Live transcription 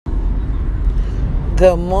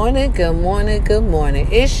Good morning, good morning, good morning.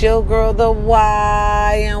 It's your girl, the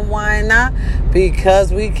why and why not?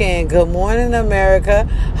 Because we can. Good morning, America.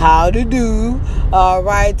 How to do? All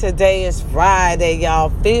right, today is Friday, y'all.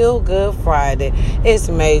 Feel Good Friday. It's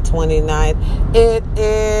May 29th. It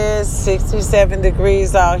is 67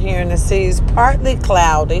 degrees out here in the seas, partly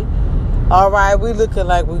cloudy. All right, we looking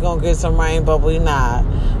like we're going to get some rain, but we not.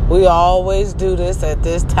 We always do this at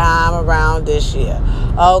this time around this year.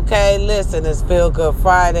 Okay, listen, it's Feel Good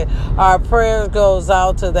Friday. Our prayers goes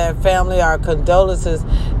out to that family. Our condolences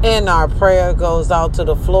in our prayer goes out to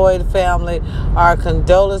the Floyd family. Our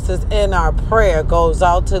condolences in our prayer goes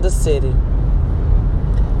out to the city.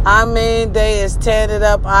 I mean, they is tearing it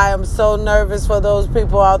up. I am so nervous for those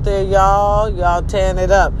people out there, y'all. Y'all tearing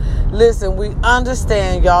it up. Listen, we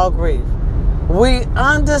understand y'all grief. We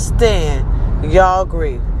understand y'all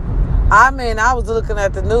grief. I mean, I was looking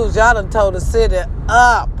at the news. Y'all done told the city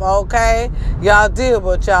up, okay? Y'all did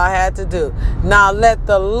what y'all had to do. Now let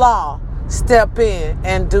the law step in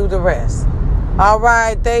and do the rest. All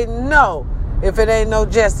right? They know if it ain't no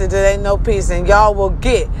justice, it ain't no peace. And y'all will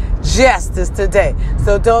get justice today.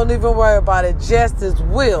 So don't even worry about it. Justice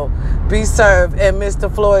will be served in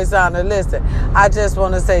Mr. Floyd's honor. Listen, I just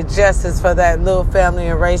want to say justice for that little family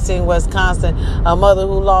in Racine, Wisconsin. A mother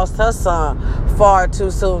who lost her son far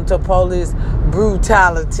too soon to police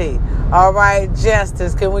brutality. All right,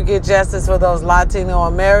 justice. Can we get justice for those Latino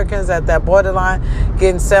Americans at that borderline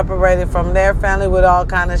getting separated from their family with all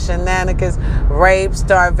kind of shenanigans, rape,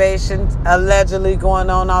 starvation, allegedly going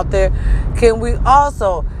on out there? Can we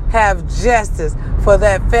also have justice for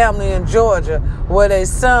that family in Georgia where their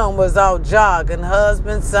son was out jogging,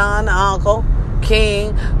 husband, son, uncle,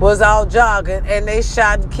 king was out jogging, and they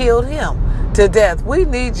shot and killed him to death? We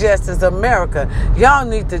need justice, America. Y'all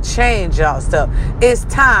need to change y'all stuff. It's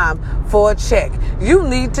time for a check. You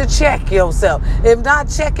need to check yourself. If not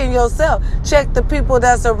checking yourself, check the people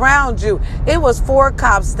that's around you. It was 4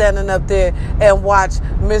 cops standing up there and watched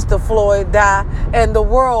Mr. Floyd die, and the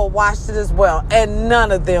world watched it as well, and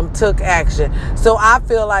none of them took action. So I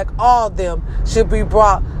feel like all of them should be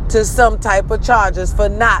brought to some type of charges for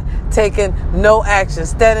not taking no action,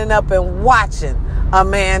 standing up and watching a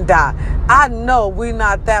man die. I know we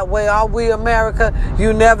not that way. Are we, America?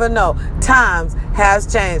 You never know. Times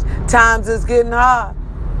has changed. Times is getting hard.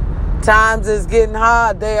 Times is getting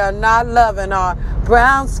hard. They are not loving our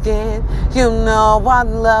brown skin. You know I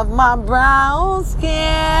love my brown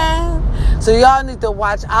skin. So y'all need to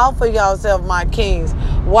watch out for yourself, my kings.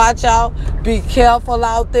 Watch out. Be careful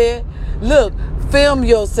out there. Look, film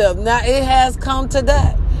yourself. Now it has come to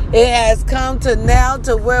that. It has come to now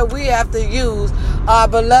to where we have to use our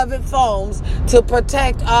beloved phones to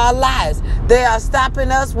protect our lives. They are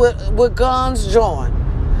stopping us with guns drawn.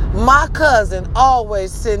 My cousin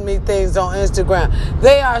always send me things on Instagram.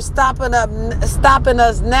 They are stopping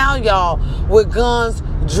us now, y'all, with guns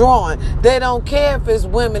drawn. They don't care if it's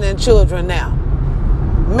women and children now.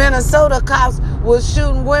 Minnesota cops was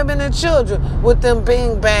shooting women and children with them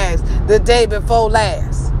bean bags the day before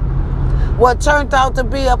last. What turned out to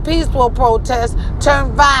be a peaceful protest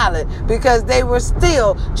turned violent because they were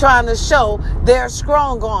still trying to show their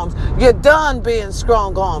strong arms. You're done being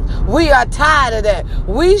strong arms. We are tired of that.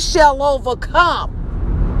 We shall overcome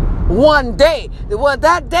one day. Well,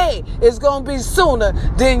 that day is going to be sooner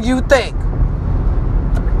than you think.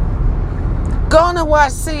 Go on and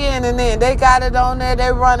watch CNN. They got it on there.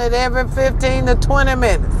 They run it every 15 to 20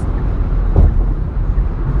 minutes.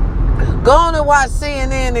 Go on and watch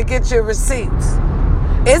CNN and get your receipts.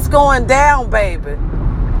 It's going down, baby.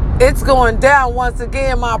 It's going down. Once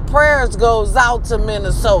again, my prayers goes out to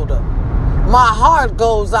Minnesota. My heart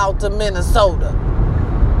goes out to Minnesota.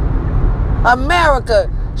 America,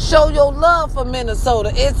 show your love for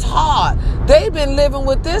Minnesota. It's hard. They've been living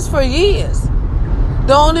with this for years.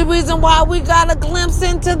 The only reason why we got a glimpse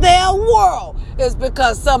into their world is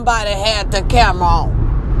because somebody had the camera on.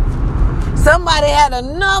 Somebody had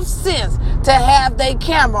enough sense to have their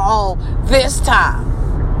camera on this time.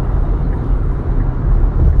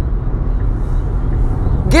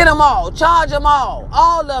 Get them all. Charge them all.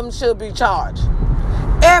 All of them should be charged.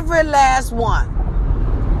 Every last one.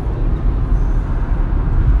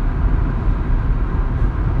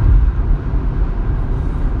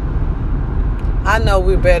 I know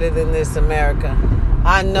we're better than this, America.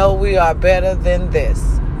 I know we are better than this.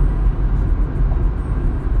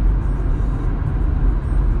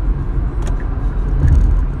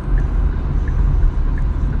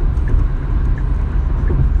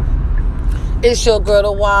 It's your girl,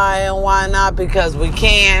 the why and why not? Because we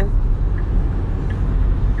can.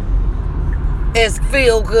 It's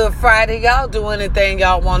Feel Good Friday. Y'all do anything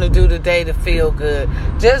y'all want to do today to feel good.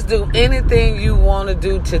 Just do anything you want to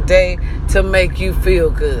do today to make you feel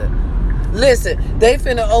good. Listen, they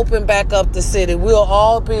finna open back up the city. We'll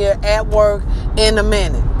all be at work in a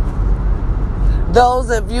minute. Those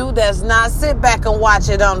of you that's not, sit back and watch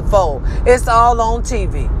it unfold. It's all on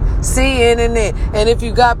TV. CNN. And if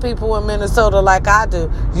you got people in Minnesota like I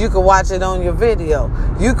do, you can watch it on your video.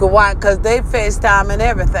 You can watch, because they FaceTime and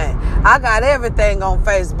everything. I got everything on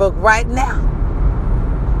Facebook right now.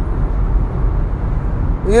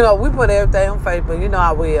 You know, we put everything on Facebook. You know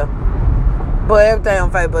I will. Put everything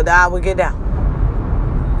on Facebook. I will get down.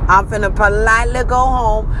 I'm finna politely go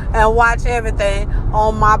home and watch everything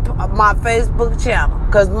on my Facebook channel,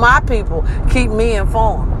 because my people keep me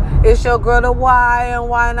informed. It's your girl, the why and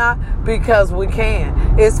why not? Because we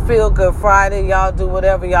can. It's Feel Good Friday. Y'all do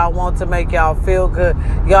whatever y'all want to make y'all feel good.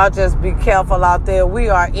 Y'all just be careful out there. We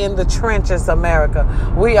are in the trenches, America.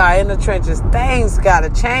 We are in the trenches. Things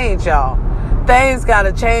gotta change, y'all. Things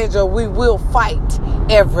gotta change, or we will fight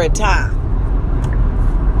every time.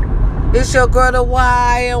 It's your girl, the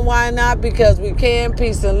why and why not? Because we can.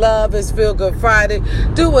 Peace and love. It's Feel Good Friday.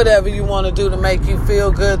 Do whatever you want to do to make you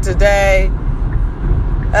feel good today.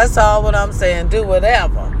 That's all what I'm saying. Do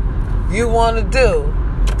whatever you want to do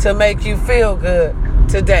to make you feel good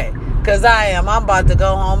today. Because I'm about to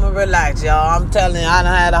go home and relax, y'all. I'm telling you, I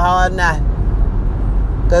done had a hard night.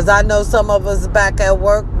 Because I know some of us back at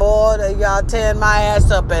work, boy, y'all tearing my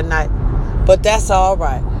ass up at night. But that's all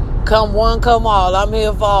right. Come one, come all. I'm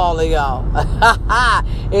here for all of y'all.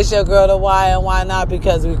 It's your girl, the why and why not?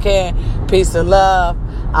 Because we can. Peace and love.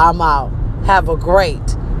 I'm out. Have a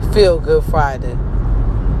great Feel Good Friday.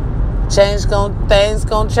 Things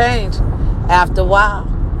gonna change after a while.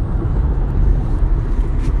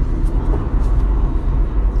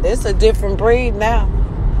 It's a different breed now.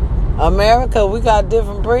 America, we got a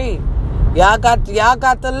different breed. Y'all got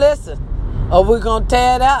to listen, or we gonna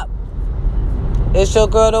tear it up. It's your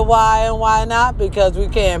girl, the why and why not? Because we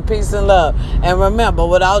can. Peace and love. And remember,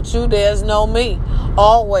 without you, there's no me.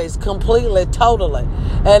 Always, completely, totally.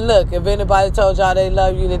 And look, if anybody told y'all they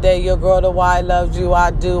love you today, your girl, the why loves you.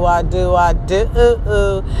 I do.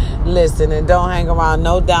 Listen, and don't hang around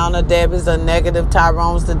no downer Debbies or negative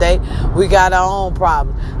Tyrones today. We got our own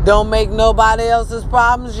problems. Don't make nobody else's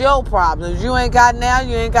problems your problems. You ain't got now,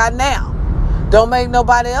 you ain't got now. Don't make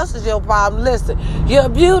nobody else's your problem. Listen, you're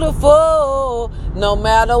beautiful no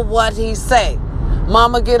matter what he say.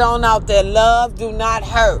 Mama, get on out there. Love do not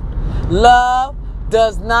hurt. Love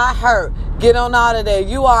does not hurt. Get on out of there.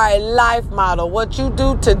 You are a life model. What you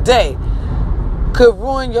do today could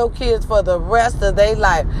ruin your kids for the rest of their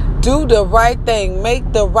life. Do the right thing.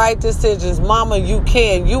 Make the right decisions. Mama, you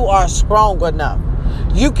can. You are strong enough.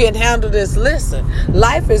 You can handle this. Listen,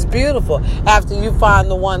 life is beautiful after you find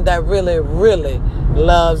the one that really, really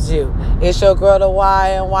loves you. It's your girl, the why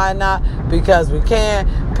and why not? Because we can.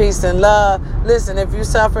 Peace and love. Listen, if you're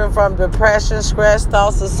suffering from depression, stress,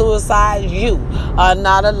 thoughts of suicide, you are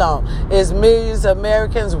not alone. It's millions of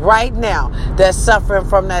Americans right now that's suffering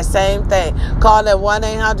from that same thing. Call that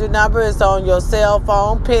 1-800 number. It's on your cell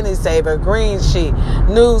phone, penny saver, green sheet,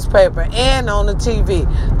 newspaper, and on the TV.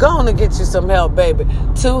 Go on and get you some help, baby.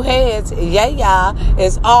 2 heads, yeah,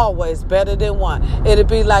 is always better than one. It'll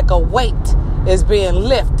be like a weight is being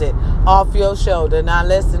lifted off your shoulder. Now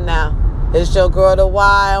listen now. It's your girl, the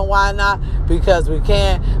why and why not? Because we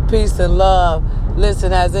can. Peace and love.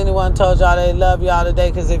 Listen, has anyone told y'all they love y'all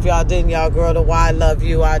today? Because if y'all didn't, y'all girl, the why love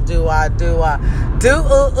you. I do.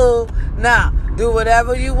 Now, do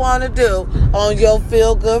whatever you want to do on your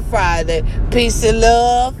Feel Good Friday. Peace and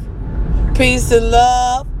love. Peace and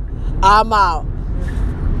love. I'm out.